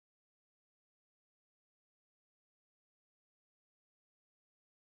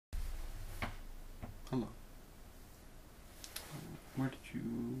Hello. Where did you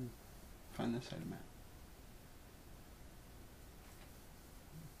find this item at?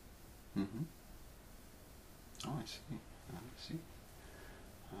 Mm-hmm. Oh, I see. I see.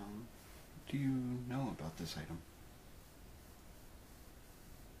 Do you know about this item?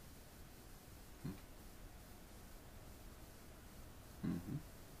 Mm-hmm.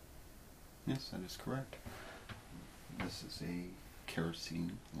 Yes, that is correct. This is a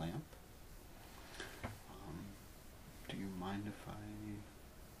kerosene lamp. Do you mind if I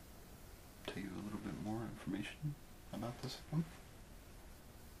tell you a little bit more information about this item?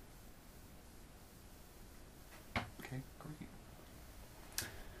 Okay, great.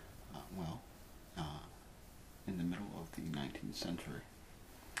 In the middle of the 19th century,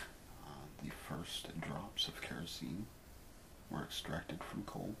 the first drops of kerosene were extracted from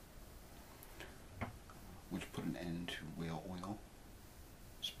coal, which put an end to whale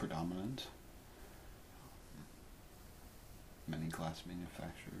oil's predominance. Many glass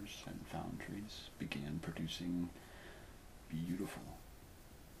manufacturers and foundries began producing beautiful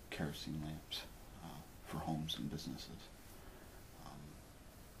kerosene lamps for homes and businesses.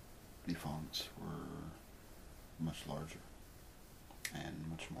 The fonts were much larger and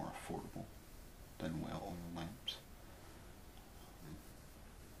much more affordable than whale oil lamps.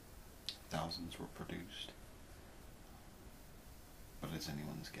 Thousands were produced, but it's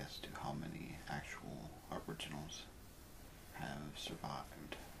anyone's guess to how many actual originals have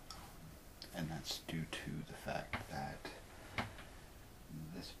survived, and that's due to the fact that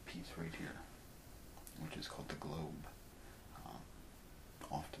this piece right here, which is called the globe,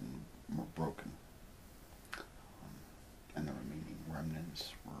 often were broken, and the remaining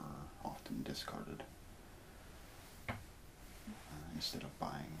remnants were often discarded. Instead of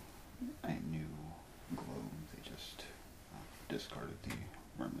buying a new globe, they just discarded the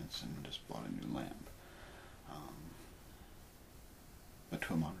remnants and just bought a new lamp. But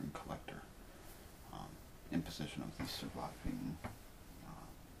to a modern collector, in possession of the surviving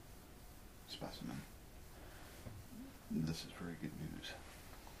specimen, this is very good news.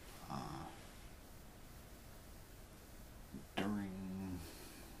 During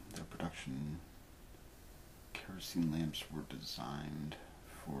their production, kerosene lamps were designed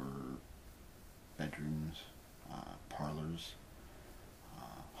for bedrooms, parlors,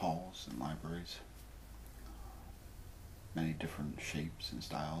 halls, and libraries. Many different shapes and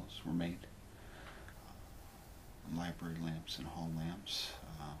styles were made. Library lamps and hall lamps,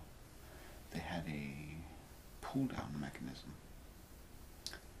 they had a pull-down mechanism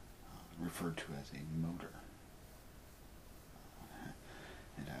referred to as a motor.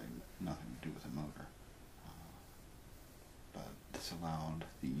 It had nothing to do with a motor, but this allowed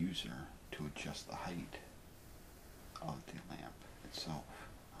the user to adjust the height of the lamp itself.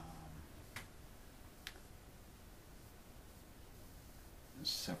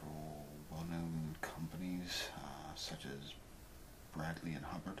 Several well-known companies, such as Bradley and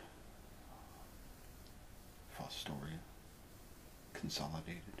Hubbard, Fostoria,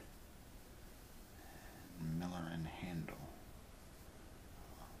 Consolidated, and Miller and Handel,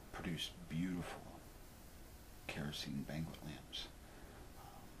 produced beautiful kerosene banquet lamps.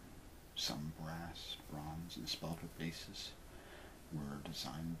 Some brass, bronze, and spelter bases were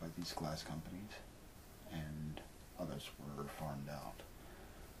designed by these glass companies, and others were farmed out.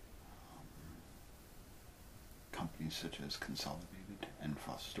 Companies such as Consolidated and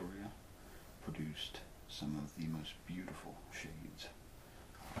Fostoria produced some of the most beautiful shades,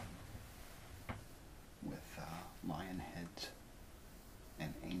 with lion heads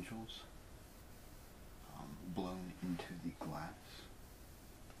and angels blown into the glass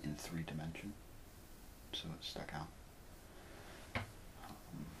in 3 dimensions, so it stuck out.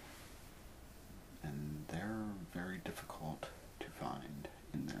 And they're very difficult to find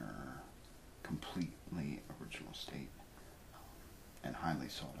in their completely original state, and highly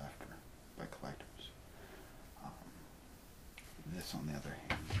sought after by collectors. This, on the other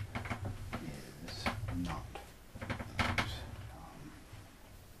hand, is not those,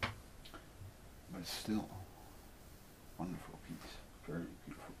 but it's still a wonderful piece, very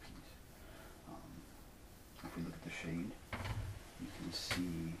beautiful piece. If we look at the shade, you can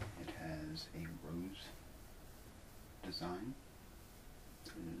see it has a rose design.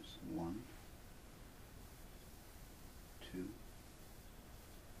 There's 1, 2,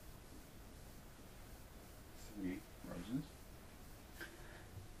 3 roses.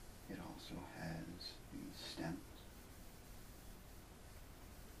 It also has the stems,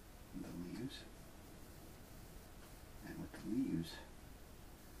 the leaves, and with the leaves,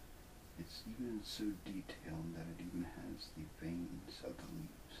 it's even so detailed that it even has the veins of the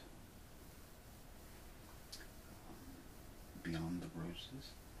leaves. beyond the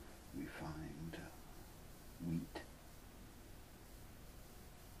roses, we find wheat,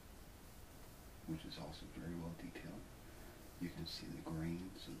 which is also very well detailed. You can see the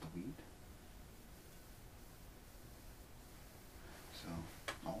grains of the wheat. So,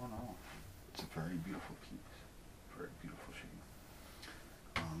 all in all, it's a very beautiful piece, very beautiful shade.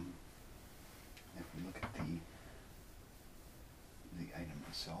 If we look at the item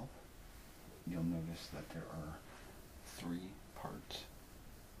itself, you'll notice that there are 3 parts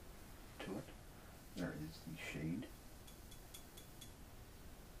to it. There is the shade,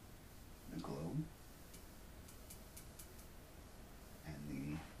 the globe, and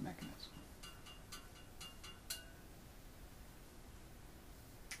the mechanism.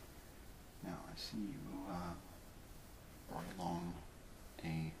 Now I see you brought along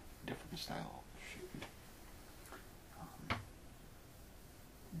a different style shade.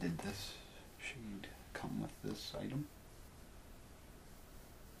 Did this shade come with this item?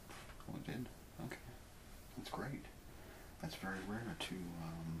 Oh, it did? Okay. That's great. That's very rare to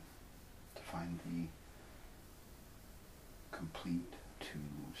find the complete to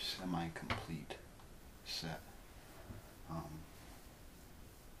semi-complete set.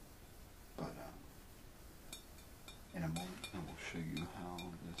 In a moment I will show you how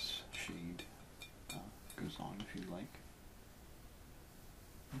this shade goes on if you'd like.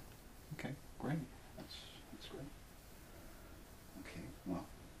 Okay, great. That's great. Okay, well,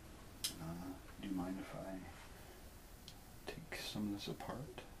 do you mind if I take some of this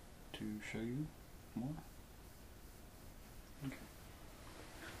apart to show you more? Okay.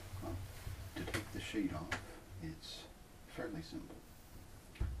 Well, to take the shade off, it's fairly simple.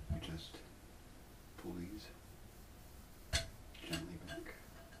 You just pull these gently back.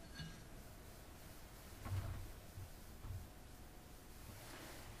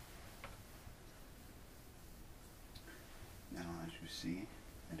 Now, as you see,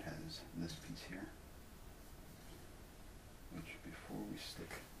 it has this piece here, which before we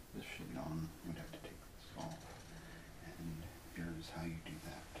stick this shade on, we'd have to take this off. And here's how you do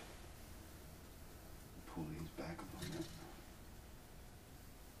that. Pull these back a little bit.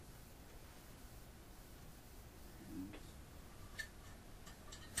 And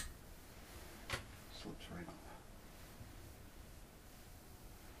slips right off.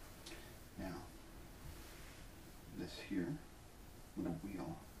 Now, this here little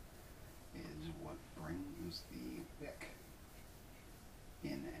wheel is what brings the wick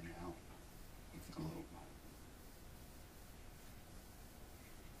in and out of the globe.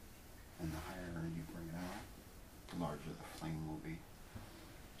 And the higher you bring it out, the larger the flame will be.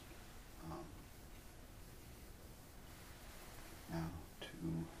 Now,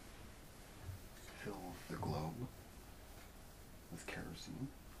 to fill the globe with kerosene,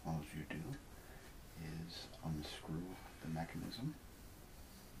 all you do is unscrew the mechanism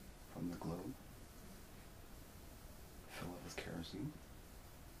from the globe, fill it with kerosene,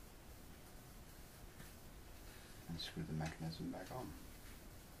 and screw the mechanism back on.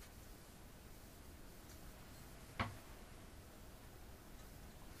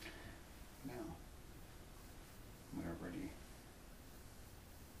 Now, we are ready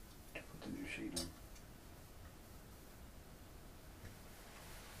to put the new shade on.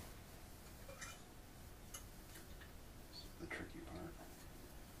 This is the tricky part.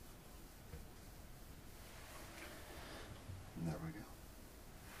 And there we go.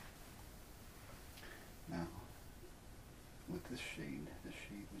 Now, with this shade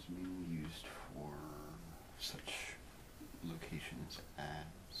was mainly used for such locations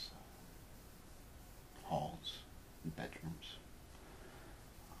as halls and bedrooms.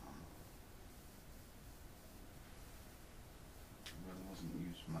 It really wasn't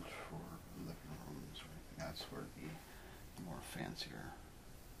used much for living rooms or anything. That's where the more fancier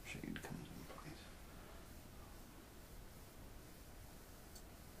shade comes into place.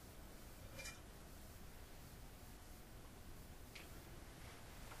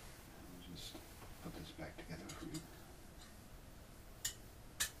 I'll just put this back together for you.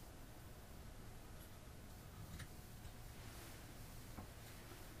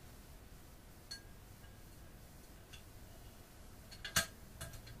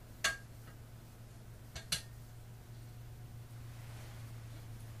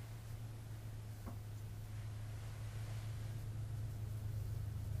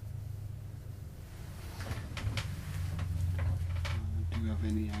 Do you have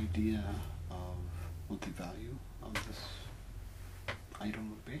any idea of what the value of this item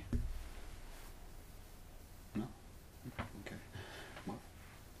would be? No? Okay. Well,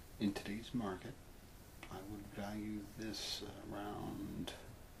 in today's market, I would value this around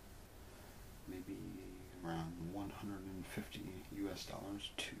maybe around 150 US dollars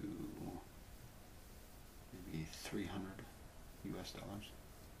to maybe 300 US dollars.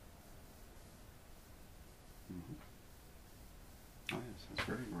 Oh yes, it's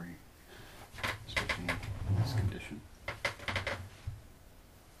very great, especially in this condition.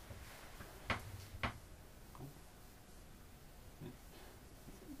 Cool.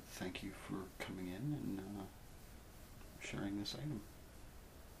 Thank you for coming in and sharing this item.